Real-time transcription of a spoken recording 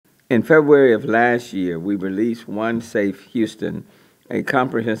In February of last year, we released One Safe Houston, a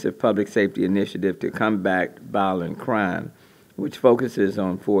comprehensive public safety initiative to combat violent crime, which focuses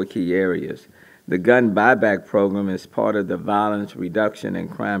on 4 key areas. The Gun Buyback program is part of the Violence Reduction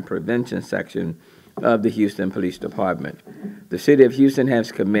and Crime Prevention section of the Houston Police Department. The City of Houston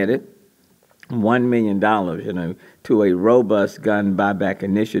has committed $1 million, to a robust gun buyback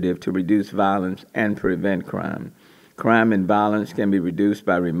initiative to reduce violence and prevent crime. Crime and violence can be reduced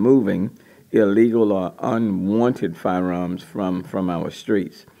by removing illegal or unwanted firearms from our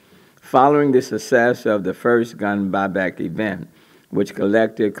streets. Following the success of the first gun buyback event, which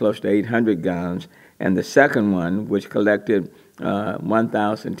collected close to 800 guns, and the second one, which collected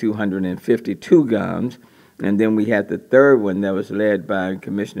 1,252 guns, and then we had the third one that was led by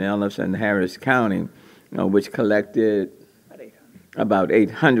Commissioner Ellis in Harris County, which collected about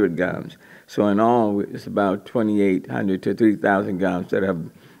 800 guns. So in all, it's about 2,800 to 3,000 guns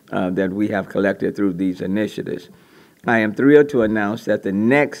that we have collected through these initiatives. I am thrilled to announce that the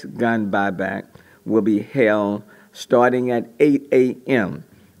next gun buyback will be held starting at 8 a.m.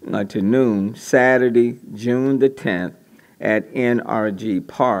 To noon, Saturday, June the 10th, at NRG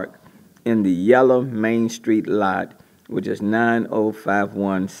Park in the yellow Main Street lot, which is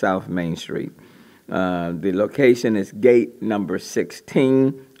 9051 South Main Street. The location is gate number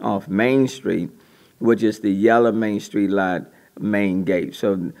 16 off Main Street, which is the yellow Main Street lot main gate.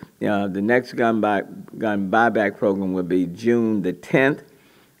 So the next gun buyback program will be June the 10th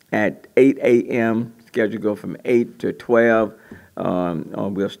at 8 a.m., scheduled to go from 8 to 12.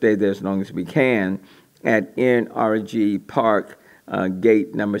 We'll stay there as long as we can at NRG Park,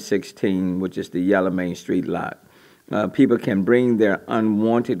 gate number 16, which is the yellow Main Street lot. People can bring their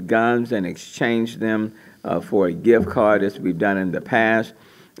unwanted guns and exchange them for a gift card, as we've done in the past.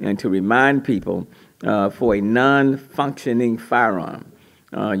 And to remind people, for a non-functioning firearm,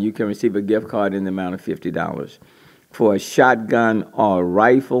 you can receive a gift card in the amount of $50. For a shotgun or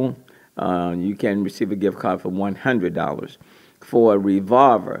rifle, you can receive a gift card for $100. For a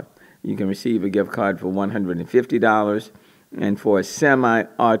revolver, you can receive a gift card for $150. And for a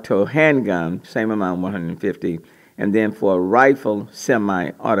semi-auto handgun, same amount, $150. And then for a rifle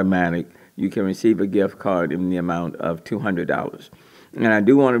semi-automatic, you can receive a gift card in the amount of $200. And I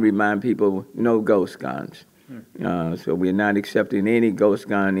do want to remind people, no ghost guns. So we're not accepting any ghost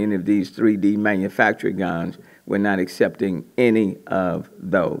gun, any of these 3D manufactured guns. We're not accepting any of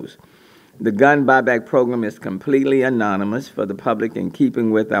those. The gun buyback program is completely anonymous for the public, in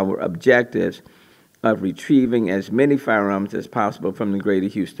keeping with our objectives of retrieving as many firearms as possible from the greater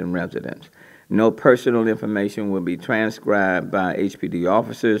Houston residents. No personal information will be transcribed by HPD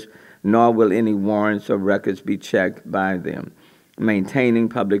officers, nor will any warrants or records be checked by them. Maintaining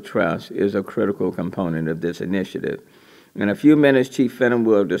public trust is a critical component of this initiative. In a few minutes, Chief Fenton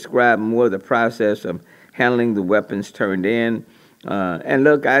will describe more of the process of handling the weapons turned in. And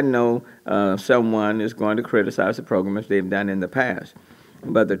look, I know someone is going to criticize the program as they've done in the past.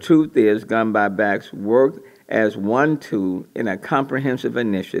 But the truth is, gun buybacks work as one tool in a comprehensive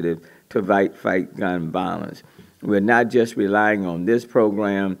initiative to fight gun violence. We're not just relying on this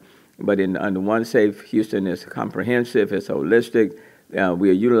program, but under One Safe Houston, it's comprehensive, it's holistic. We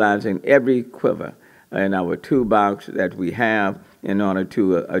are utilizing every quiver in our toolbox that we have in order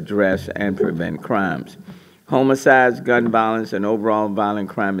to address and prevent crimes. Homicides, gun violence, and overall violent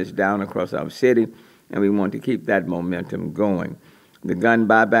crime is down across our city, and we want to keep that momentum going. The gun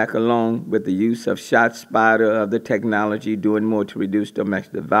buyback, along with the use of ShotSpotter, of the technology, doing more to reduce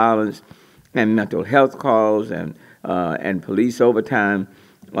domestic violence and mental health calls and police overtime,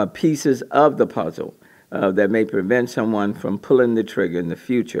 are pieces of the puzzle that may prevent someone from pulling the trigger in the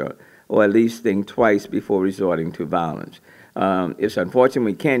future, or at least think twice before resorting to violence. It's unfortunate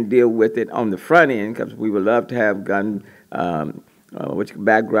we can't deal with it on the front end, because we would love to have gun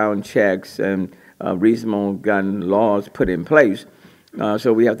background checks and reasonable gun laws put in place.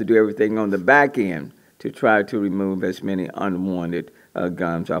 So we have to do everything on the back end to try to remove as many unwanted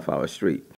guns off our street.